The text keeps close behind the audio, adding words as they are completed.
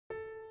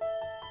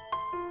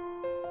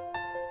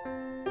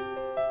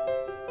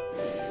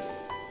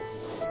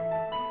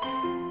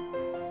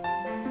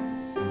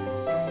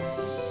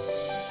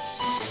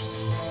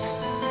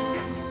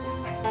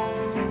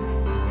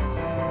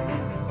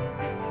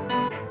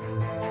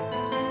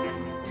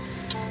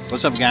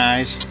What's up,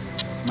 guys?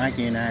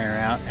 Mikey and I are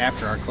out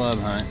after our club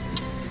hunt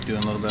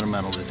doing a little bit of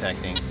metal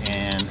detecting,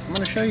 and I'm going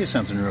to show you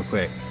something real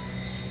quick.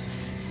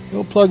 The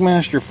old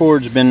PlugMaster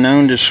Ford's been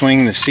known to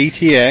swing the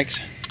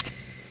CTX.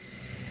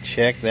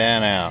 Check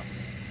that out.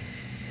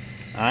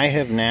 I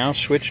have now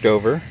switched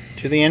over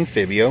to the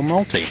Anfibio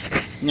Multi.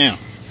 Now,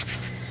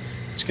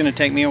 it's going to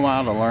take me a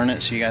while to learn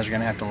it, so you guys are going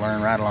to have to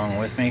learn right along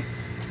with me.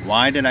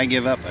 Why did I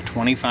give up a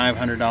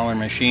 $2,500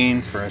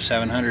 machine for a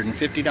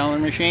 $750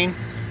 machine?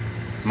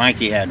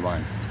 Mikey had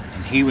one,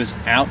 and he was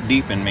out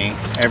deeping me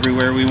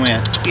everywhere we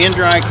went in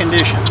dry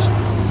conditions.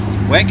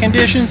 Wet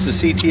conditions, the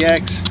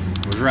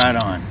CTX was right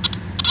on,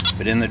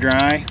 but in the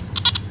dry,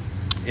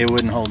 it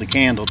wouldn't hold a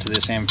candle to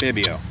this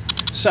Anfibio.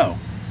 So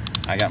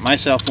I got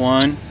myself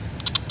one,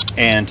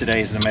 and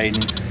today's the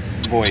maiden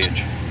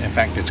voyage. In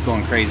fact, it's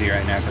going crazy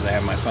right now because I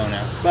have my phone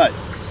out. But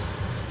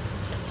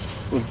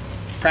with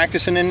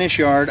practicing in this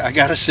yard, I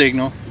got a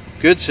signal,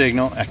 good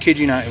signal. I kid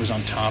you not, it was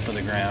on top of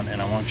the ground,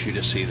 and I want you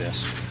to see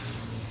this.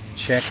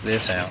 Check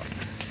this out.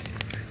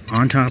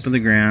 On top of the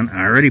ground,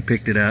 I already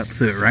picked it up,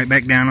 threw it right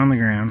back down on the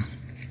ground.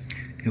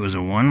 It was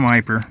a one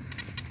wiper.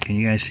 Can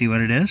you guys see what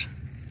it is?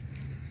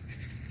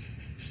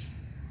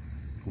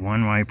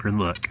 One wiper,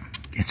 look.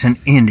 It's an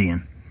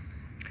Indian.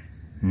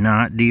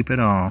 Not deep at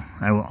all.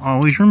 I will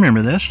always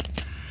remember this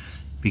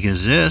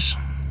because this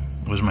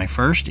was my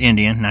first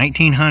Indian,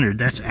 1900.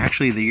 That's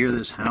actually the year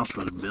this house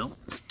was built.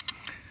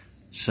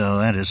 So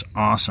that is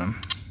awesome.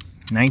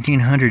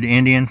 1900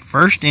 Indian,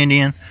 first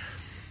Indian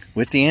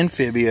with the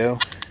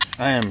Anfibio.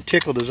 I am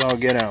tickled as all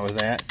get out with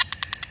that.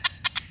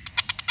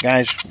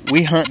 Guys,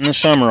 we hunt in the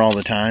summer all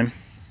the time,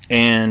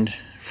 and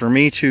for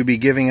me to be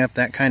giving up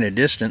that kind of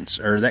distance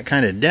or that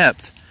kind of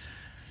depth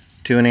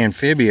to an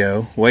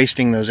Anfibio,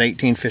 wasting those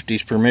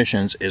 1850s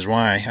permissions, is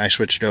why I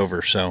switched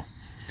over. So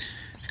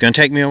it's going to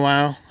take me a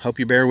while. Hope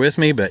you bear with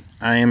me, but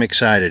I am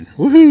excited.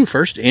 Woohoo!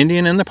 First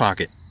Indian in the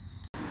pocket.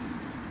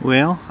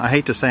 Well, I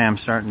hate to say I'm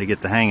starting to get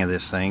the hang of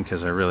this thing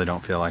because I really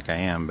don't feel like I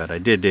am, but I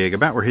did dig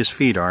about where his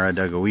feet are. I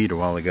dug a weed a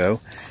while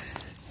ago,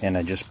 and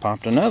I just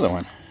popped another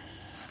one.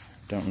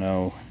 Don't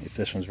know if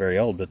this one's very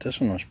old, but this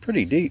one was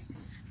pretty deep.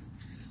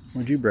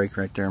 What'd you break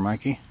right there,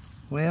 Mikey?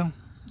 Well,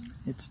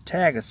 it's a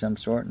tag of some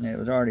sort, and it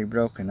was already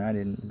broken. I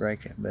didn't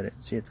break it, but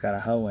see, it's got a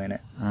hole in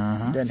it.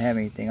 It doesn't have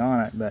anything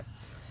on it, but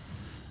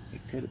it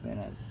could have been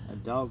a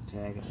dog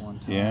tag at one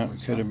time. Yeah,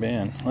 it could have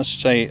been. Let's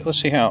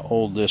see how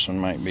old this one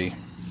might be,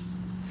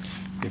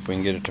 if we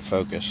can get it to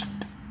focus.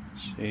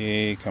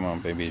 See, come on,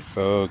 baby,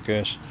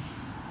 focus.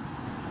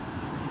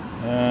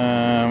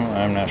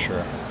 I'm not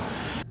sure.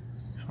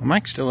 Well,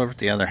 Mike's still over at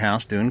the other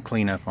house doing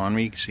cleanup on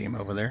me. You can see him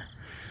over there.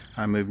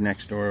 I moved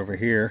next door over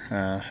here.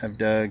 I've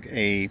dug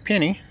a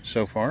penny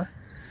so far,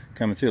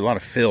 coming through. A lot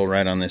of fill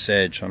right on this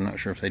edge, so I'm not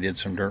sure if they did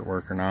some dirt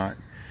work or not.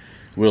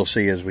 We'll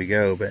see as we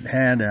go. But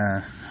had,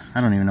 I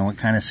don't even know what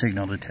kind of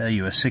signal to tell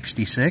you, a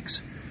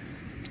 66,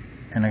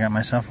 and I got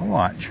myself a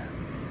watch.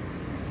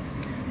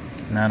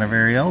 Not a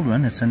very old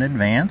one, it's an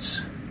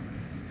Advance.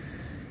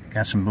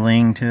 Got some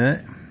bling to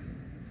it,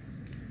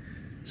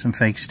 some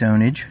fake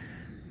stonage,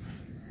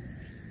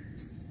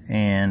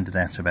 and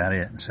that's about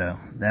it. So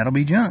that'll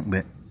be junk,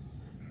 but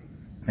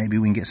maybe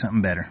we can get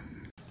something better.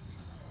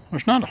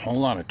 There's not a whole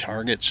lot of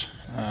targets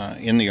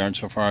in the yard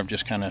so far. I'm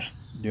just kind of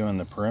doing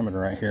the perimeter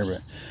right here,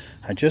 but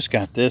I just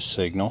got this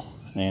signal,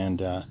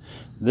 and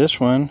this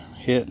one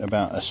hit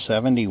about a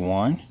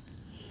 71,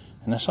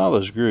 and I saw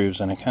those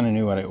grooves and I kind of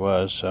knew what it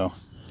was, so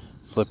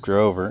flipped her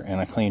over and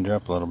I cleaned her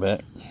up a little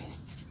bit.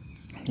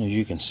 As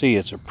you can see,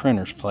 it's a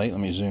printer's plate. Let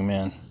me zoom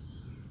in.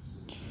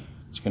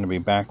 It's going to be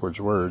backwards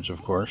words,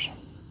 of course.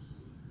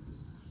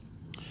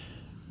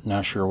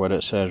 Not sure what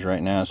it says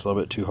right now. It's a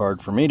little bit too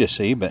hard for me to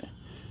see, but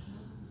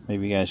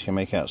maybe you guys can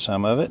make out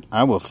some of it.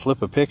 I will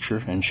flip a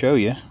picture and show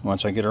you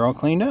once I get her all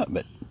cleaned up,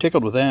 but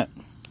tickled with that.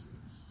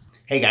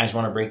 Hey guys,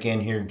 want to break in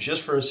here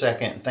just for a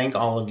second. Thank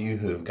all of you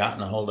who have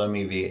gotten a hold of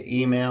me via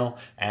email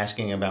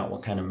asking about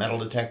what kind of metal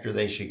detector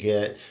they should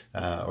get,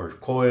 or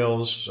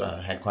coils.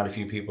 Had quite a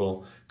few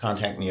people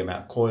contact me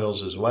about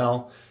coils as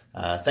well.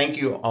 Thank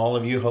you, all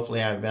of you.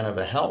 Hopefully I've been of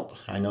a help.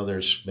 I know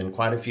there's been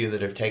quite a few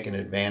that have taken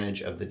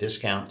advantage of the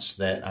discounts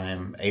that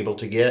I'm able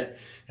to get,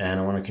 and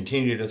I want to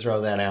continue to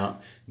throw that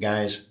out.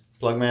 Guys,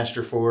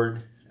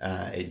 PlugMasterFord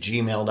at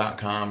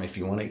gmail.com if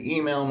you want to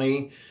email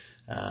me.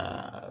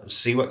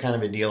 See what kind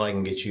of a deal I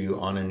can get you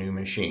on a new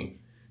machine.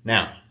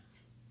 Now,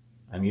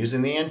 I'm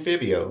using the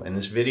Anfibio, and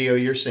this video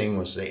you're seeing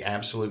was the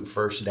absolute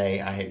first day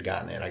I had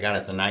gotten it. I got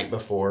it the night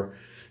before.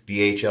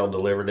 DHL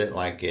delivered it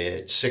like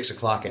at 6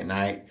 o'clock at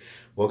night.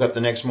 Woke up the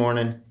next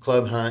morning,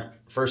 club hunt,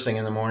 first thing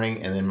in the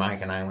morning, and then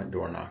Mike and I went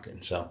door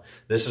knocking. So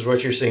this is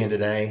what you're seeing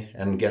today.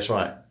 And guess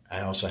what?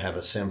 I also have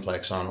a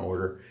SIMPLEX on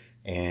order,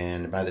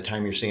 and by the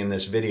time you're seeing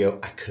this video,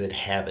 I could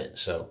have it.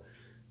 So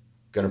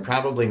going to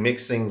probably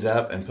mix things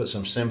up and put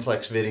some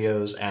SIMPLEX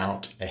videos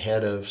out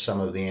ahead of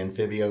some of the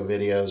Anfibio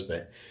videos,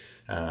 but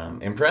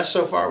impressed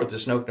so far with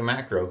this Nokta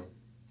Macro.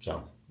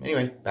 So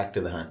anyway, back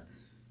to the hunt.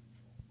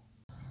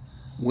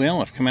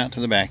 Well, I've come out to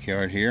the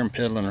backyard here. I'm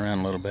piddling around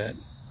a little bit.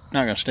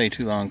 not going to stay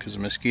too long because the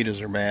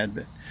mosquitoes are bad,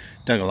 but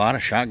dug a lot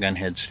of shotgun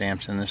head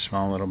stamps in this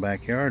small little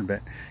backyard.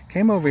 But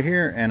came over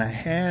here and I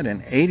had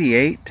an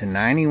 88 to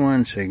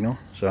 91 signal,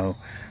 so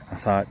I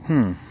thought,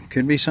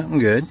 could be something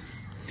good.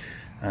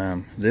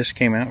 This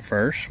came out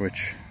first,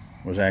 which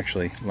was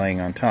actually laying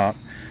on top.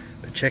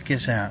 But check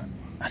this out.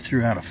 I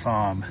threw out a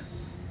fob.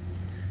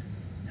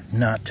 I've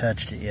not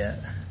touched it yet.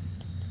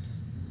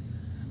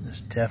 This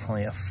is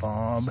definitely a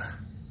fob.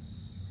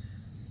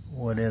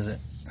 What is it?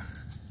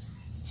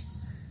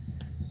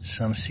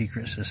 Some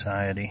secret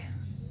society.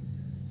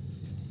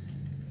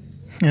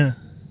 Yeah.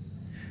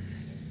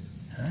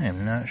 I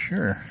am not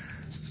sure.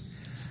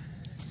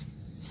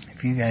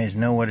 If you guys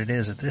know what it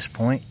is at this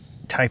point,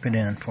 type it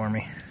in for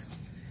me.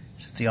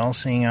 Is it the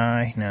All-Seeing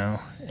Eye?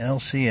 No.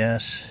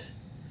 LCS.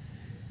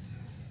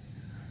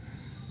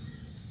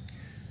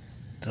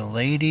 The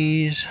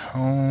Ladies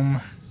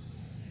Home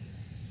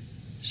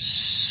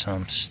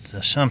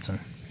something.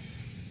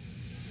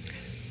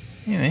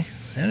 Anyway,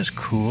 that is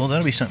cool.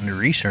 That'll be something to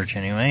research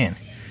anyway and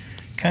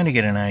kind of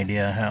get an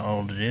idea how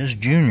old it is.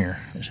 Junior.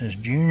 It says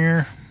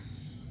junior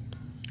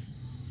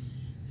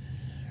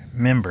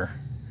member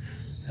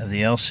of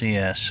the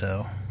LCS,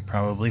 so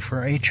probably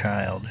for a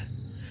child.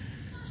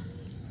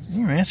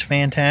 Anyway, that's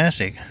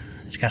fantastic.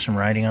 It's got some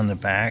writing on the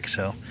back,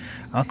 so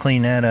I'll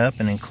clean that up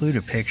and include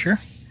a picture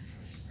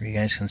where you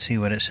guys can see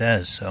what it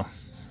says. So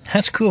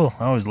that's cool.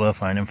 I always love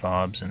finding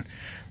fobs, and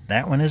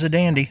that one is a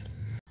dandy.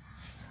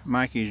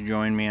 Mikey's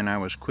joined me and I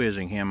was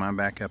quizzing him. I'm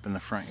back up in the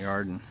front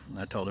yard and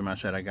I told him, I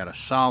said, I got a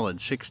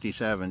solid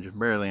 67, just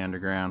barely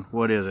underground.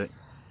 What is it?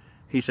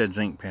 He said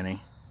zinc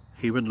penny.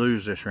 He would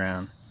lose this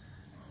round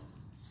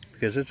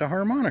because it's a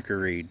harmonica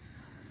reed.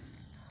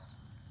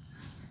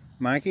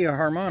 Mikey, a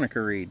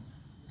harmonica reed.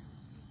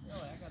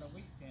 Really, I got a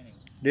wheat penny.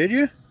 Did you?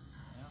 Yeah.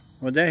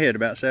 What'd that hit,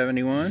 about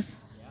 71?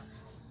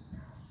 Yeah.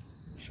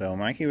 So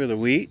Mikey with a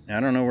wheat. I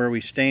don't know where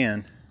we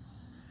stand.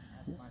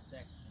 That's my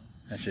second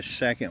one. That's his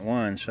second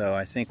one, so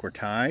I think we're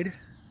tied. Are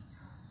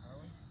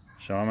we?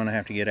 So I'm gonna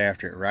have to get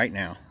after it right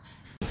now.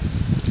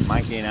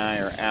 Mikey and I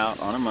are out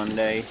on a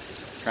Monday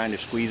trying to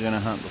squeeze in a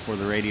hunt before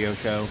the radio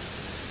show.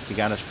 He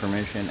got us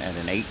permission at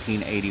an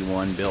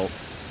 1881 built,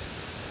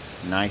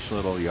 nice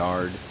little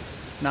yard.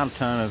 Not a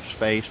ton of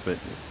space, but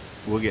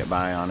we'll get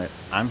by on it.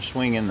 I'm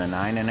swinging the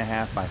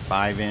 9.5 by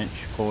 5 inch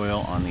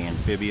coil on the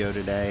Anfibio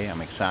today. I'm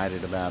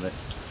excited about it.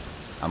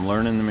 I'm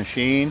learning the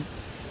machine,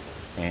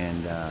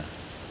 and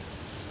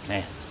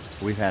man,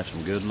 we've had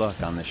some good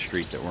luck on this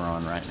street that we're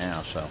on right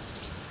now, so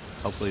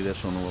hopefully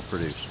this one will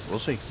produce. We'll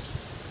see.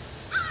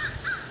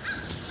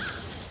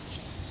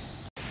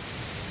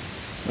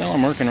 Well,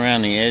 I'm working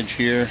around the edge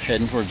here,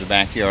 heading towards the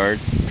backyard,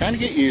 trying to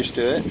get used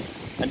to it.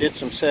 I did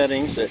some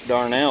settings that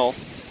Darnell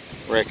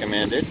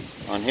recommended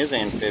on his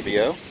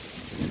Anfibio,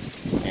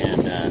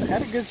 and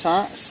had a good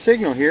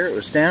signal here. It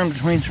was down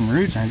between some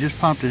roots, and I just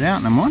popped it out,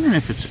 and I'm wondering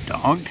if it's a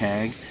dog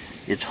tag.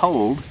 It's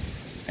hold.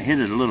 I hit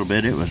it a little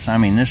bit. It was, I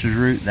mean, this is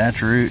root,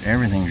 that's root,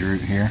 everything's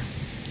root here.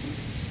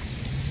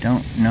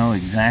 Don't know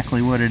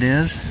exactly what it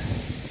is.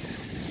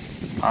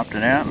 Popped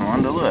it out and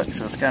wanted to look.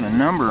 So it's got a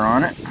number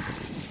on it.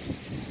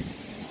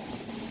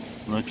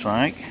 Looks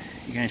like.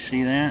 You guys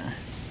see that?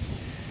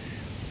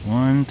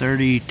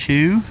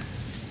 132.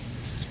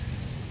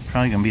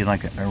 Probably gonna be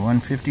like a, or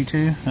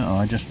 152. Uh-oh,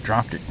 I just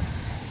dropped it.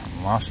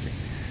 Lost it.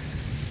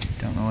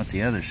 Don't know what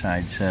the other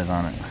side says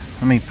on it.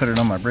 Let me put it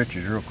on my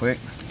britches real quick.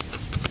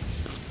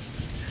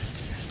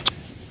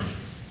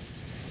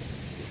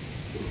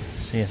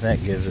 See if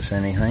that gives us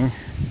anything.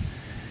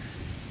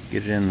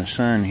 Get it in the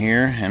sun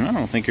here, and I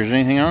don't think there's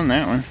anything on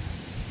that one.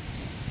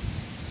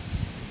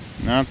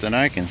 Not that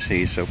I can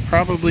see, so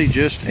probably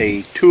just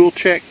a tool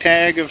check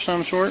tag of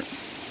some sort.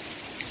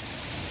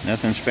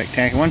 Nothing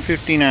spectacular.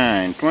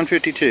 159,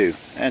 152,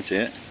 that's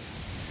it.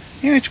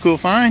 Yeah, it's cool,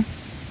 fine.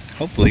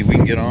 Hopefully we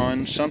can get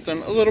on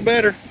something a little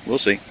better. We'll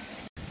see.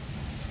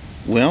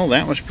 Well,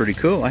 that was pretty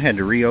cool. I had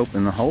to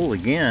reopen the hole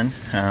again.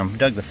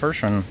 Dug the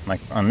first one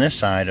like on this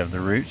side of the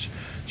roots,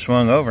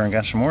 swung over and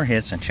got some more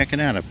hits, and check it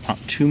out, I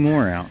popped 2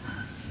 more out.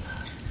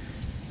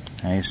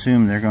 I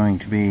assume they're going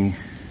to be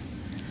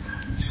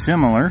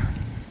similar.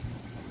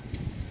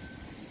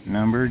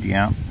 Numbered,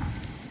 yeah.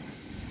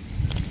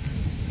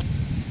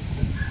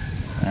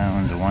 That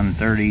one's a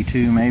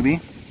 132 maybe.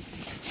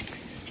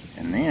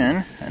 And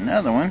then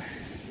another one,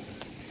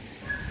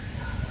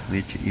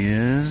 which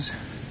is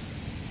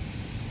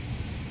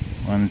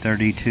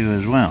 132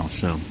 as well.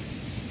 So,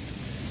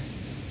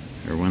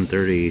 or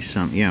 130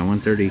 something, yeah,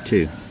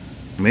 132.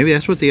 Maybe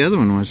that's what the other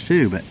one was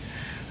too, but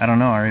I don't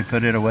know. I already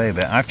put it away,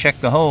 but I've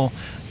checked the hole.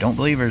 Don't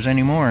believe there's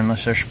any more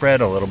unless they're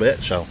spread a little bit,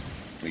 so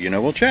you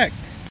know, we'll check.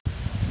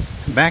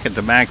 Back at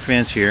the back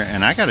fence here,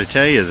 and I got to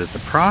tell you that the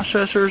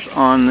processors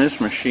on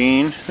this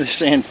machine, this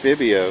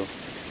Anfibio,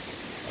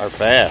 are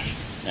fast.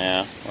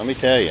 Now, let me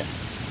tell you.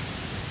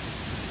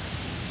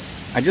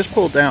 I just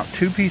pulled out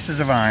 2 pieces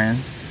of iron,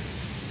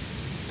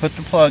 put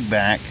the plug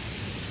back,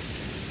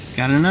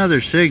 got another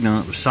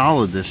signal. It was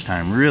solid this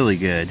time, really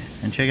good.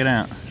 And check it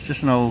out. It's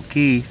just an old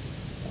key.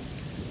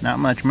 Not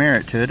much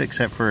merit to it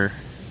except for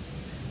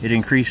it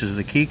increases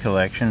the key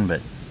collection,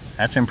 but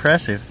that's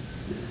impressive.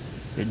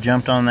 It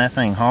jumped on that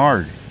thing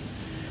hard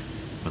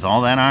with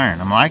all that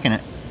iron. I'm liking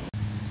it.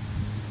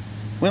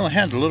 Well, it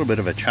had a little bit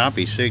of a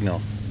choppy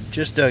signal.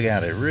 Just dug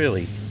out a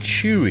really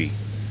chewy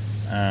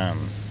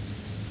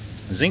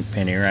zinc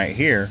penny right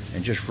here,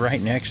 and just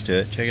right next to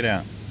it, check it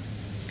out,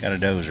 got a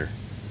dozer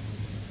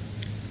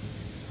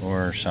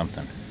or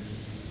something.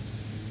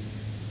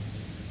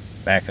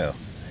 Backhoe.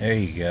 There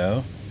you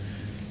go.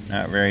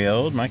 Not very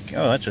old.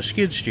 Oh, that's a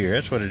skid steer.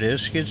 That's what it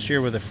is. Skid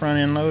steer with a front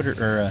end loader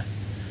or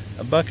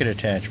a bucket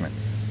attachment.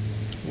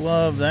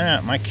 Love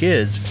that. My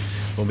kids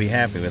will be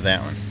happy with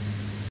that one.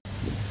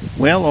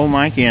 Well, old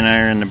Mikey and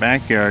I are in the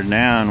backyard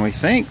now, and we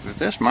think that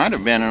this might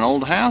have been an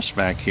old house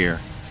back here.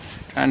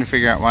 Trying to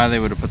figure out why they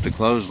would have put the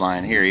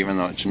clothesline here, even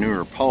though it's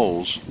newer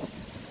poles.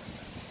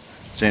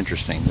 It's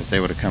interesting that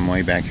they would have come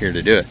way back here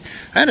to do it.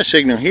 I had a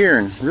signal here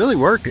and really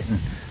worked it, and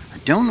I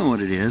don't know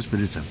what it is, but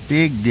it's a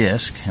big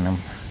disc, and I'm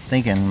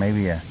thinking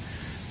maybe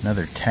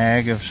another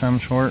tag of some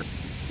sort,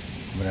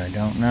 but I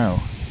don't know.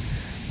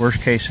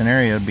 Worst case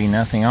scenario would be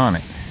nothing on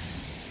it,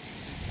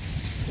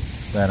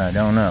 but I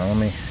don't know. Let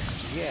me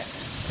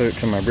put it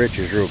to my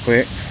britches real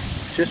quick.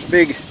 It's just a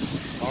big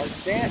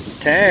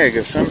tag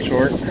of some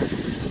sort.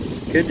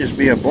 Could just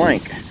be a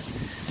blank,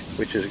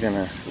 which is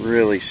gonna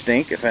really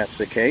stink if that's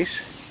the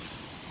case.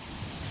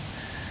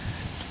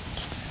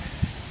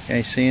 Can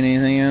you see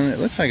anything on it? It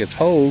looks like it's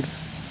hold.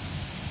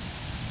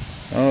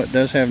 Oh, it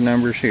does have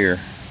numbers here.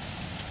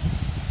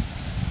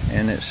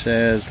 And it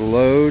says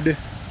load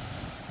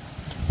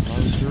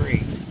 03,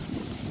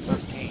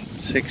 13,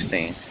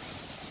 16.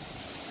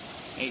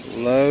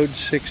 18. Load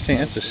 16.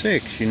 That's a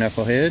 6, you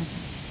knucklehead.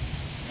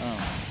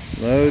 Oh.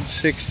 Load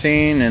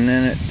 16, and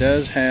then it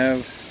does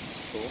have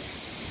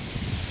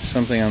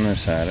something on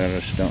this side. I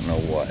just don't know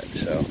what,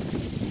 so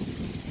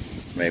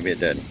maybe it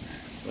doesn't.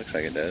 Looks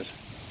like it does.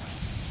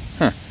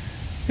 Huh.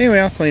 Anyway,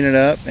 I'll clean it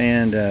up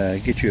and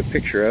get you a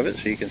picture of it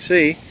so you can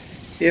see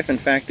if in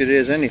fact it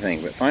is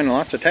anything. But finding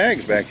lots of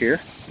tags back here,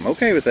 I'm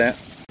okay with that.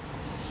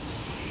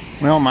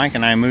 Well, Mike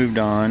and I moved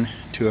on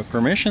to a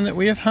permission that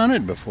we have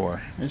hunted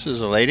before. This is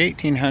a late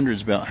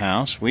 1800s built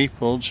house. We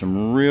pulled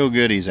some real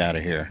goodies out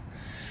of here.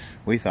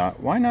 We thought,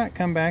 why not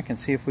come back and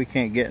see if we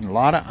can't get a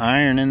lot of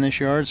iron in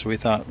this yard? So we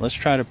thought, let's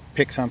try to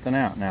pick something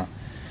out. Now,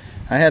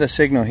 I had a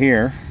signal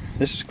here.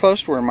 This is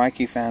close to where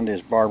Mikey found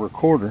his barber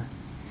quarter.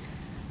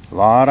 A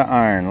lot of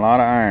iron, a lot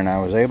of iron. I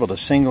was able to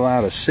single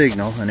out a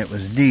signal, and it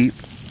was deep.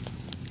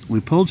 We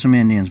pulled some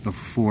Indians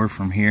before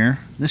from here.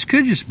 This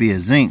could just be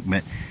a zinc,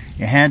 but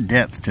it had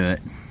depth to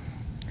it.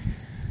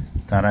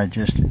 Thought I'd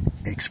just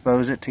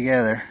expose it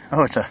together.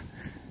 Oh, it's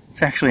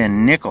actually a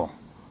nickel.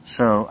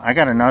 So I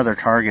got another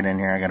target in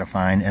here I gotta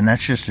find, and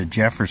that's just a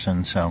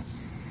Jefferson, so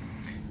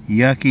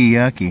yucky,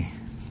 yucky.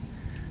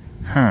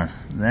 Huh,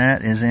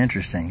 that is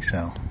interesting.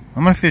 So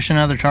I'm gonna fish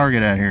another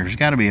target out here. There's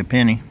gotta be a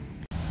penny.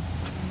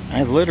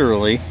 I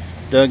literally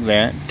dug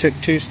that, took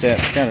 2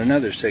 steps, got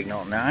another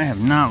signal. Now I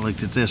have not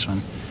looked at this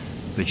one,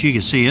 but you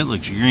can see it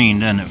looks green,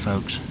 doesn't it,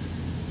 folks?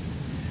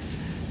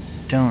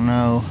 Don't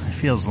know, it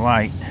feels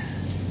light.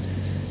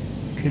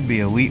 Could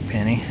be a wheat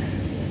penny. I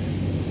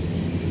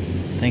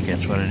think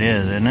that's what it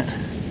is, isn't it?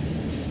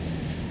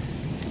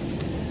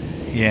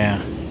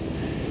 Yeah.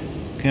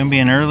 Gonna be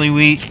an early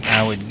wheat,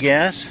 I would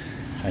guess.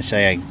 I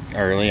say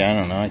early, I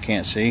don't know, I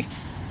can't see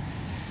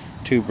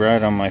too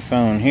bright on my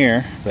phone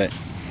here, but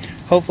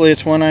hopefully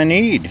it's one I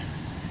need.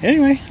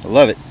 Anyway, I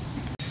love it.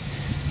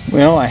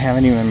 Well, I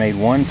haven't even made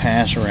one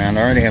pass around.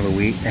 I already have a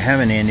wheat. I have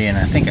an Indian.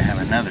 I think I have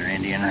another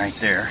Indian right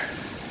there.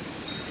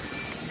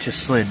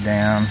 Just slid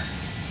down.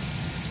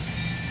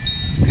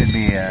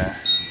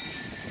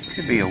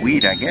 Could be a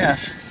wheat, I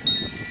guess.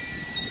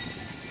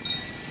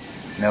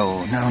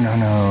 No,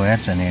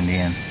 that's an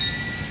Indian. A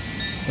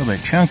little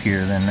bit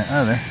chunkier than the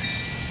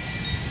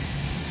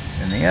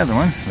other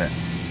one, but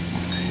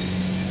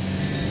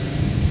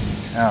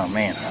oh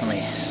man, let me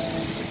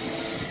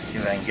see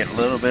if I can get a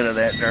little bit of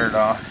that dirt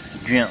off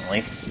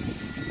gently.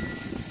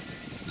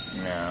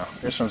 No,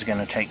 this one's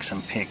gonna take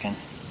some picking.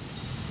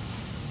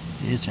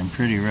 It's in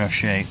pretty rough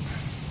shape.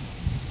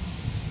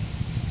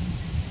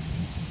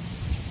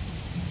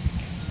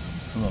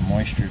 A little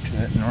moisture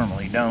to it.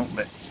 Normally don't,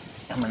 but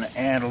I'm going to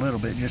add a little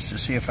bit just to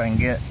see if I can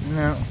get...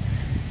 No,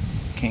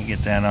 can't get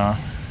that off.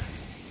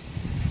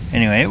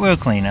 Anyway, it will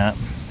clean up,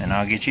 and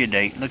I'll get you a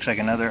date. Looks like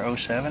another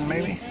 07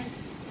 maybe.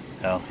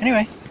 So,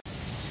 anyway.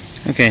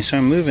 Okay, so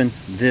I'm moving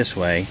this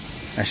way.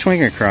 I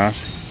swing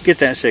across, get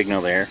that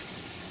signal there.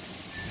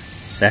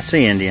 That's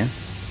the Indian.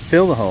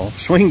 Fill the hole,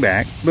 swing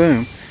back,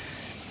 boom.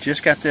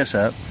 Just got this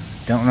up.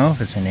 Don't know if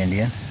it's an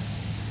Indian.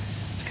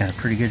 It's got a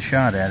pretty good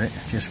shot at it,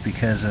 just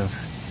because of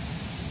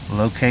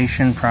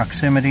location,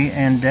 proximity,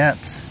 and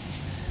depth.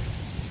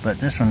 But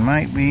this one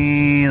might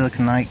be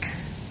looking like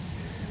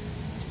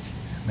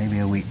maybe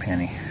a wheat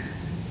penny.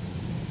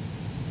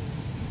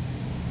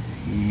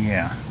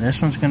 Yeah,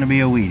 this one's going to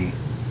be a wheatie,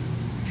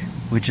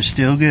 which is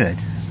still good.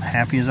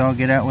 Happy as I'll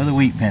get out with a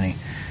wheat penny.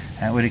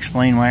 That would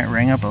explain why it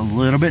rang up a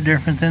little bit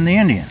different than the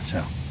Indian.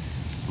 So,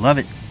 love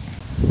it.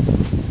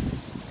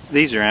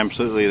 These are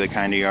absolutely the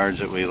kind of yards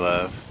that we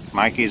love.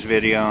 Mikey's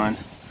videoing,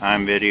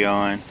 I'm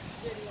videoing.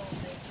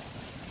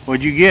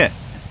 What'd you get?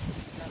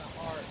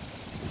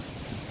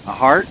 A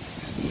heart?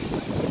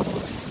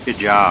 Good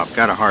job,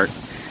 got a heart.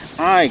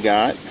 I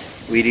got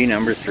Weedy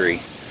number 3. I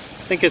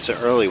think it's an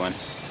early one.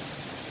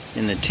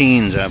 In the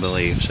teens, I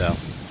believe, so.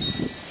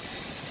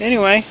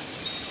 Anyway,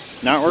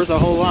 not worth a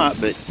whole lot,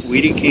 but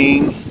Weedy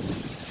King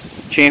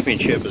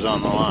Championship is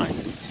on the line.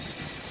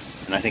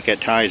 And I think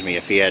that ties me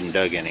if he hadn't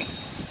dug any.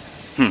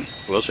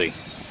 We'll see.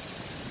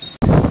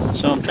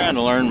 So I'm trying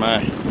to learn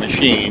my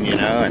machine, you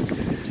know, and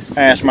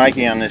I asked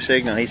Mikey on this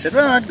signal. He said,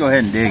 well, I'd go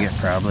ahead and dig it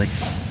probably.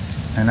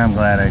 And I'm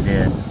glad I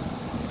did.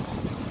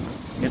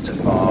 It's a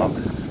fob.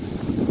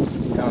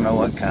 Don't know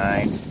what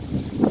kind.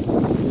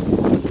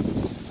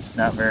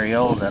 Not very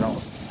old, I don't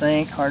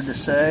think. Hard to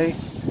say.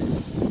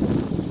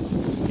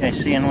 You guys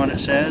seeing what it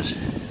says?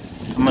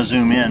 I'm gonna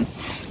zoom in.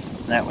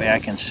 That way I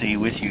can see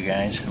with you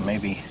guys.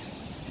 Maybe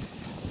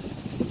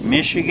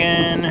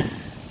Michigan,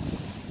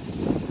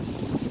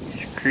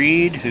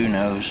 Creed, who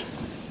knows?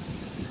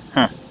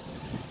 Huh.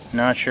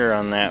 Not sure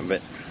on that,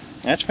 but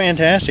that's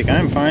fantastic.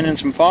 I'm finding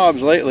some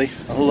fobs lately.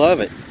 I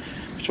love it.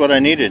 It's what I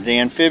needed, the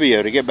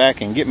Anfibio, to get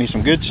back and get me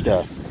some good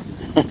stuff.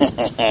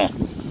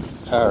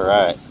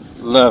 Alright,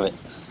 love it.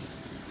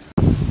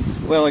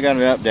 Well, I got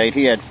an update.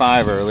 He had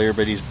 5 earlier,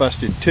 but he's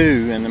busted 2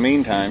 in the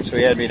meantime, so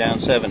he had me down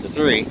 7 to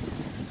 3.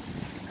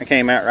 I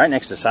came out right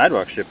next to the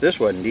sidewalk strip.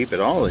 This wasn't deep at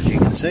all, as you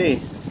can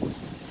see.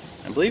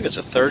 I believe it's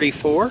a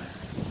 34.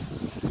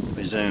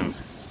 We zoom.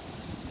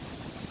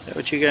 Is that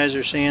what you guys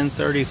are seeing?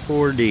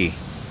 34D.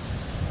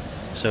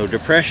 So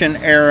Depression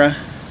era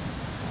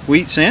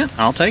wheat cent,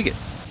 I'll take it.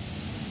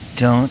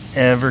 Don't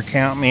ever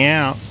count me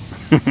out.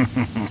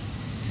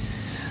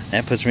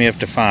 That puts me up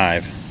to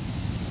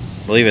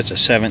 5. I believe it's a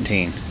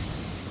 17.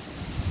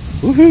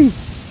 Woohoo!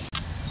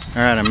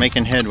 Alright, I'm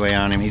making headway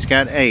on him. He's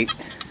got 8.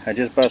 I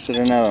just busted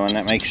another one.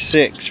 That makes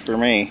 6 for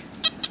me.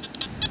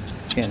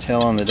 Can't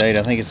tell on the date.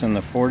 I think it's in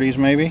the 40s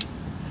maybe.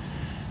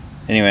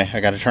 Anyway, I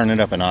got to turn it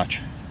up a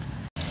notch.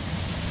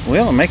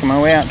 Well, I'm making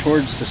my way out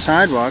towards the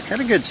sidewalk. Had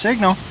a good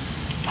signal.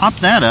 Popped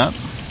that up.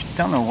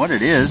 Don't know what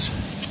it is.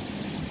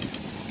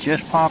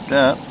 Just popped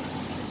up.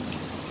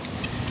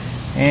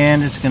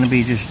 And it's going to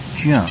be just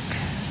junk.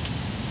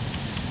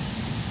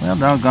 Well,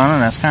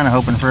 doggone it, I was kind of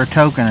hoping for a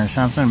token or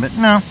something, but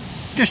no,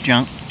 just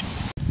junk.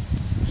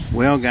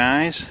 Well,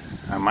 guys,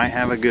 I might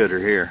have a gooder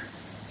here.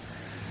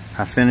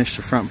 I finished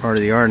the front part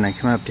of the yard and I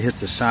come up to hit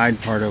the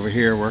side part over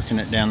here, working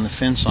it down the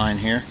fence line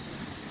here.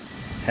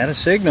 Had a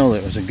signal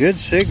that was a good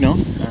signal.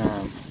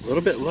 A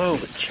little bit low,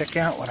 but check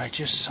out what I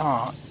just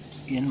saw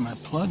in my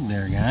plug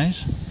there,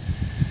 guys.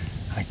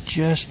 I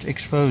just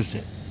exposed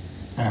it.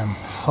 I'm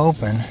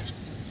hoping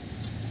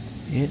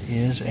it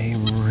is a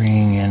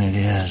ring, and it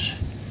is.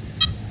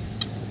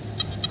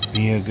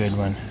 Be a good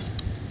one.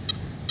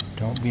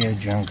 Don't be a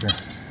junker.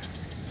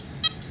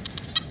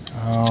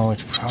 Oh,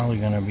 it's probably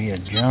going to be a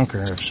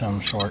junker of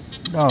some sort.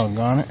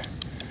 Doggone it.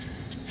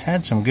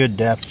 Had some good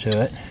depth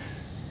to it.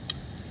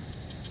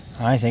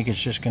 I think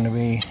it's just going to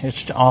be,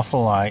 it's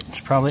awful light. It's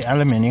probably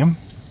aluminium.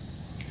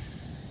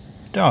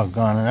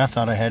 Doggone it, I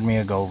thought I had me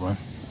a gold one.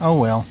 Oh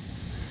well.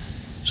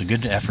 It's a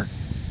good effort.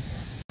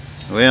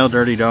 Well,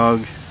 Dirty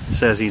Dog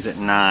says he's at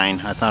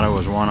 9. I thought I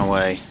was 1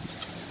 away.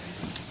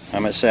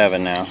 I'm at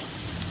 7 now.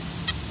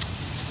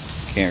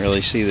 Can't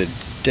really see the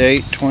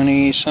date,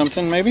 20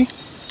 something maybe.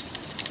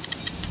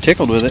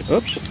 Tickled with it.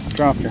 Oops,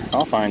 dropped her.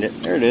 I'll find it.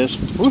 There it is.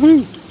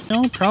 Woohoo!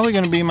 Well, probably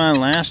going to be my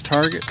last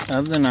target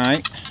of the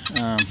night.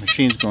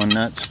 Machine's going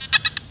nuts.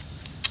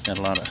 Got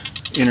a lot of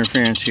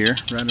interference here,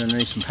 right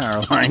underneath some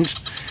power lines.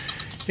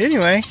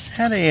 Anyway,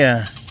 had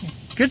a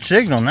good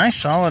signal. Nice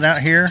solid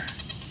out here.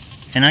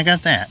 And I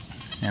got that.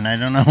 And I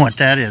don't know what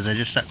that is. I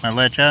just set my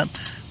latch up,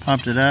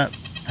 popped it up.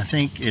 I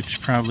think it's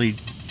probably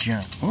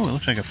junk. Oh, it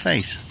looks like a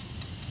face.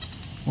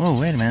 Whoa,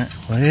 wait a minute.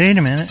 Wait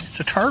a minute. It's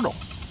a turtle.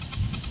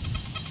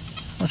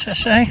 What's that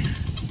say?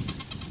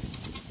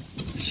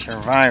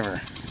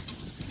 Survivor.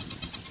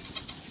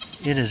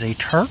 It is a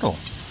turtle.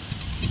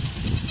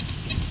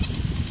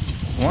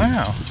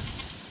 Wow.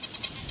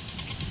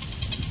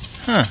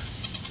 Huh.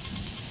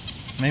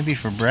 Maybe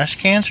for breast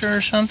cancer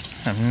or something?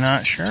 I'm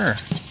not sure.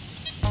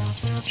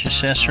 It just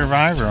says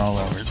Survivor all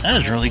over it. That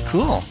is really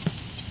cool.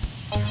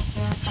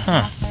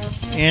 Huh.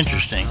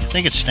 Interesting. I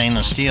think it's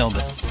stainless steel,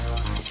 but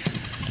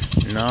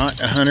not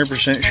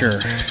 100%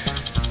 sure.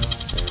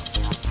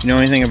 If you know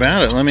anything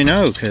about it, let me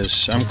know,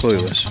 because I'm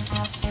clueless.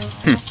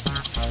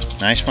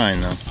 Nice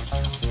find, though.